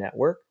Genome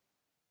Network,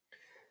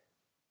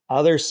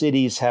 other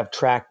cities have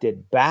tracked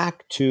it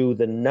back to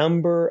the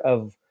number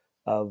of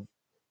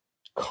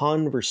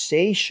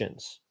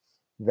conversations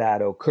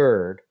that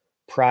occurred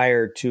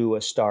prior to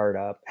a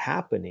startup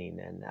happening.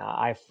 And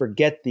I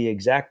forget the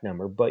exact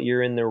number, but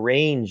you're in the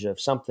range of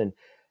something,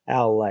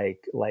 Al,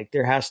 like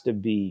there has to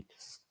be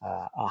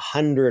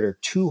 100 or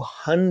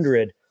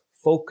 200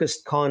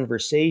 focused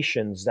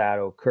conversations that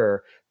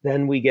occur.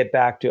 Then we get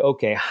back to,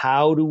 okay,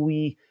 how do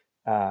we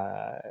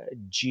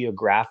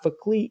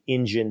geographically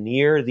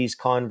engineer these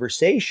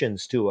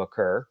conversations to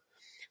occur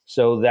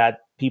so that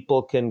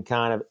people can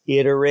kind of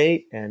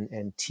iterate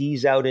and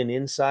tease out an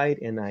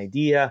insight, an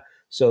idea,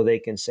 so they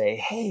can say,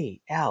 hey,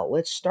 Al,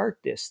 let's start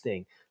this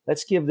thing.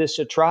 Let's give this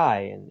a try,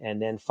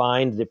 and then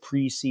find the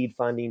pre-seed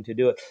funding to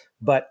do it.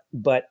 But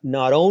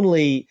not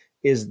only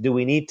do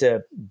we need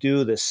to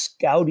do the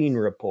scouting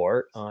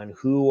report on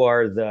who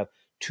are the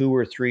 2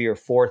 or 3 or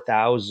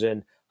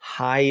 4,000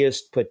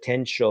 highest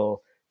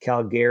potential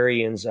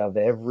Calgarians of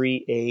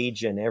every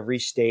age and every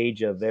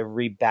stage of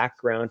every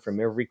background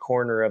from every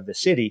corner of the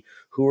city.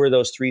 Who are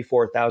those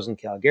 3,000-4,000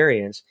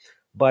 Calgarians?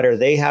 But are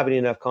they having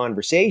enough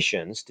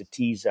conversations to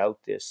tease out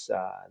this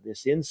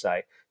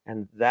insight?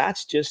 And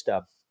that's just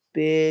a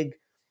big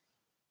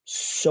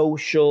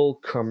social,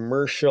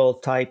 commercial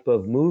type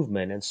of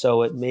movement. And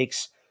so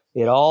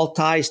it all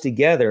ties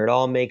together. It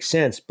all makes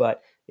sense.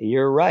 But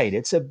you're right.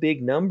 It's a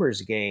big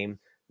numbers game.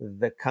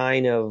 The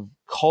kind of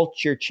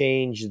culture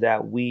change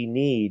that we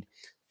need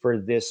for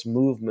this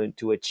movement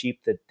to achieve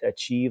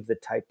the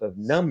type of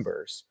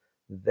numbers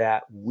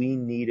that we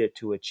needed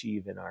to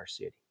achieve in our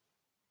city.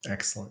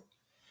 Excellent.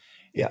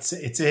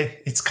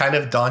 It's kind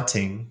of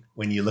daunting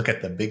when you look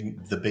at the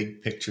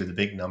big picture, the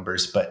big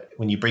numbers, but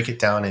when you break it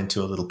down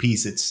into a little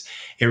piece,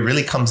 it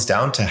really comes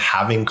down to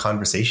having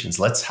conversations.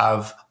 Let's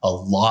have a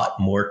lot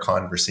more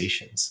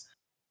conversations.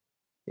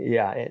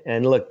 Yeah,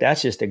 and look,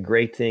 that's just a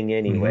great thing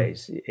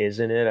anyways,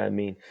 isn't it? I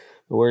mean,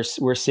 we're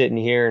sitting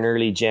here in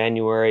early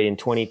January in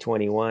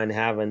 2021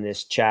 having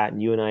this chat,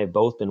 and you and I have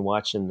both been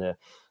watching the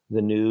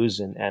news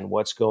and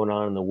what's going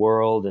on in the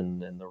world,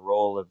 and the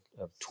role of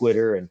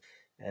Twitter,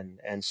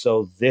 and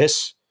so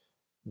this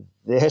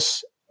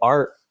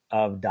art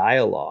of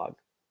dialogue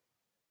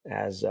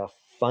as a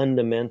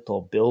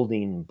fundamental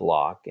building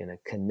block and a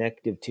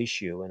connective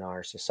tissue in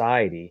our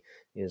society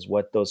is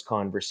what those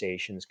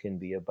conversations can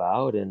be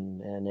about.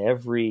 And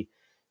every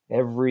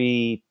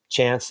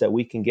chance that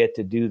we can get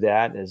to do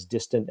that, as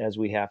distant as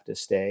we have to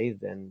stay,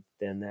 then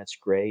that's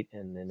great,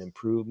 and an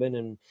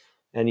improvement.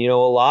 And, a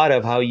lot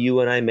of how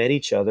you and I met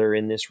each other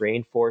in this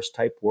rainforest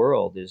type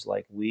world is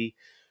like,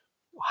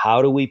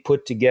 how do we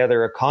put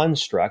together a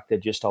construct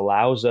that just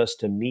allows us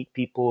to meet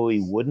people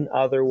we wouldn't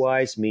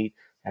otherwise meet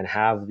and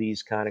have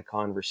these kind of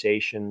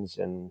conversations?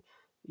 And,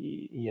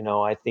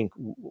 I think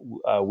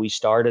we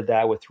started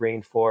that with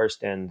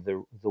Rainforest, and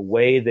the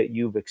way that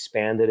you've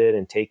expanded it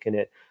and taken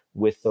it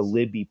with the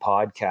Libby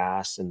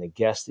podcast and the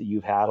guests that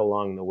you've had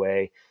along the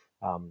way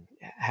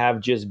have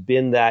just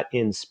been that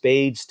in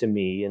spades to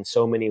me in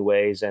so many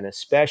ways. And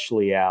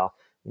especially, Al,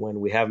 when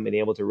we haven't been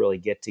able to really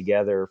get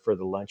together for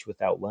the Lunch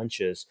Without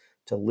Lunches,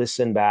 to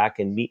listen back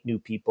and meet new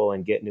people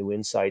and get new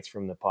insights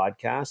from the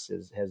podcast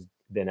has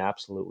been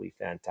absolutely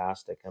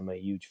fantastic. I'm a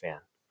huge fan.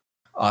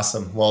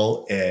 Awesome.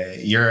 Well,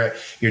 you're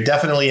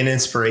definitely an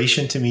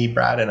inspiration to me,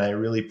 Brad, and I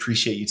really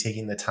appreciate you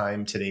taking the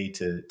time today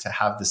to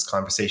have this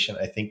conversation.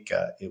 I think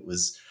it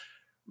was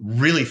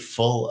really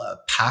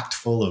packed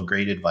full of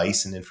great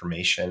advice and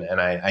information. And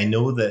I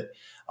know that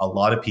a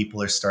lot of people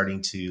are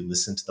starting to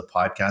listen to the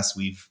podcast.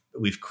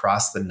 We've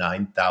crossed the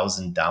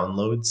 9,000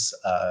 downloads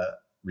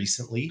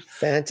recently.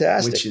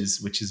 Fantastic.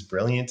 Which is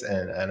brilliant.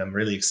 And I'm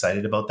really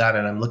excited about that.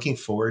 And I'm looking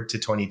forward to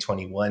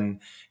 2021,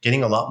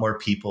 getting a lot more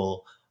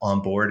people on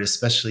board,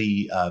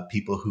 especially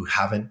people who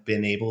haven't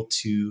been able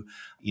to,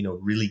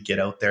 really get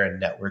out there and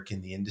network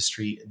in the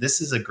industry.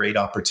 This is a great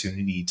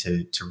opportunity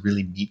to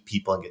really meet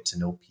people and get to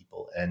know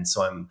people. And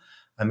so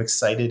I'm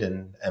excited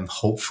and I'm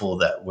hopeful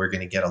that we're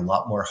going to get a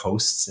lot more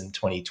hosts in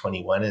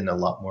 2021 and a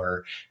lot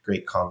more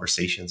great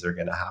conversations are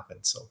going to happen.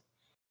 So.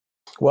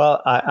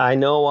 Well, I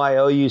know I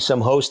owe you some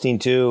hosting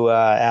too,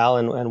 Al,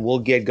 and we'll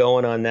get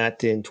going on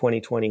that in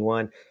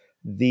 2021.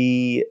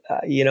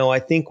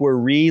 I think we're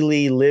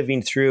really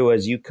living through,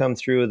 as you come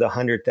through the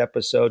 100th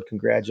episode,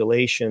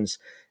 congratulations.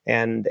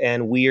 And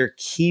we are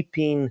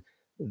keeping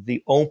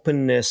the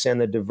openness and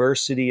the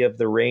diversity of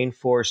the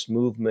rainforest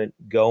movement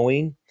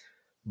going.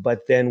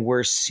 But then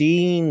we're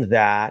seeing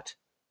that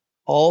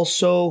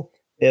also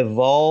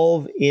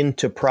evolve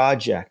into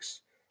projects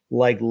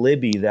like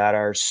Libby that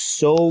are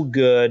so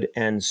good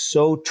and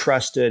so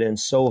trusted and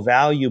so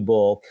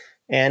valuable.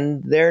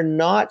 And they're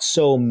not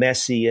so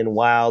messy and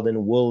wild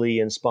and woolly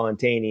and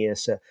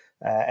spontaneous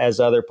as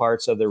other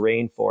parts of the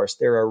rainforest.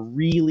 They're a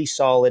really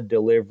solid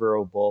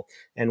deliverable.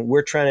 And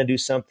we're trying to do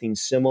something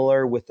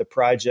similar with the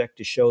project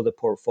to show the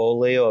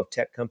portfolio of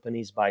tech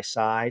companies by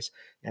size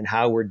and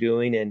how we're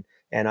doing.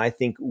 And I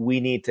think we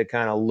need to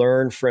kind of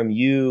learn from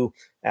you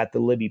at the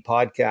Libby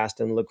podcast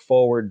and look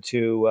forward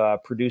to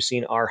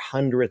producing our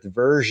 100th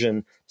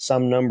version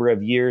some number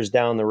of years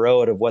down the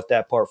road of what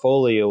that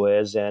portfolio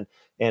is. And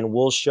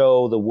we'll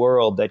show the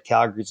world that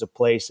Calgary's a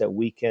place that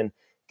we can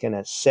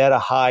set a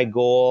high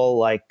goal,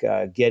 like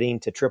getting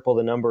to triple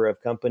the number of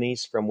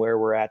companies from where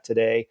we're at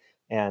today,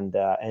 and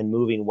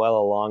moving well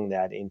along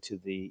that into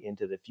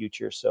the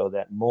future, so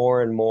that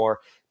more and more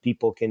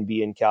people can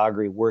be in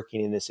Calgary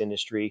working in this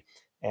industry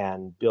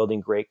and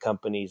building great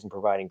companies and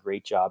providing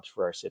great jobs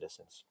for our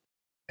citizens.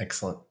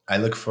 Excellent. I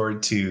look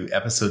forward to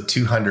episode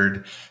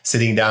 200,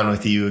 sitting down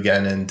with you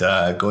again and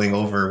going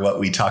over what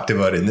we talked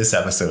about in this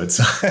episode.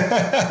 So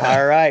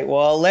all right.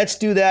 Well, let's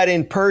do that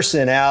in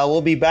person, Al.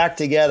 We'll be back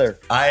together.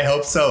 I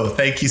hope so.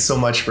 Thank you so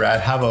much, Brad.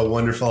 Have a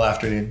wonderful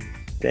afternoon.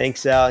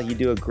 Thanks, Al. You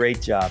do a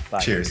great job. Bye.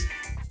 Cheers.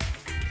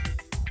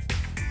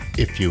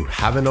 If you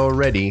haven't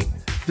already,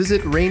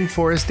 visit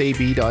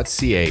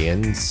rainforestab.ca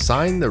and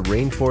sign the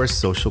Rainforest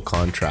Social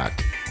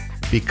Contract.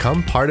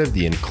 Become part of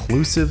the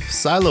inclusive,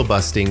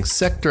 silo-busting,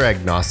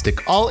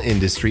 sector-agnostic,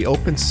 all-industry,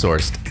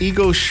 open-sourced,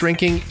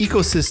 ego-shrinking,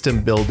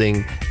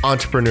 ecosystem-building,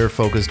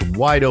 entrepreneur-focused,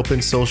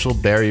 wide-open social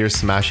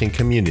barrier-smashing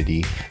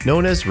community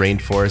known as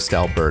Rainforest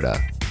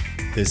Alberta.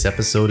 This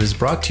episode is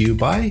brought to you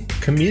by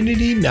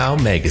Community Now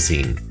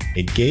Magazine.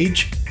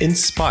 Engage,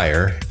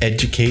 inspire,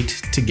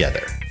 educate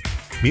together.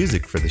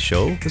 Music for the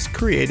show was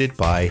created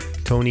by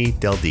Tony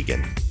Del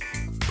Deegan.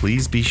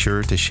 Please be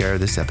sure to share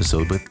this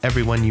episode with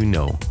everyone you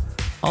know.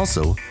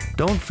 Also,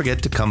 don't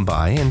forget to come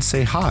by and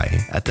say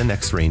hi at the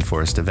next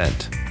Rainforest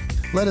event.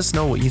 Let us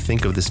know what you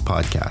think of this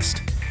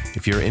podcast.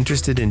 If you're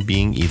interested in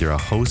being either a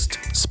host,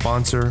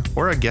 sponsor,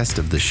 or a guest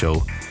of the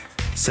show,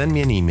 send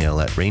me an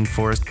email at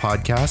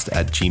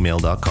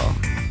rainforestpodcast@gmail.com.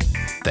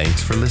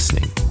 Thanks for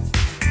listening.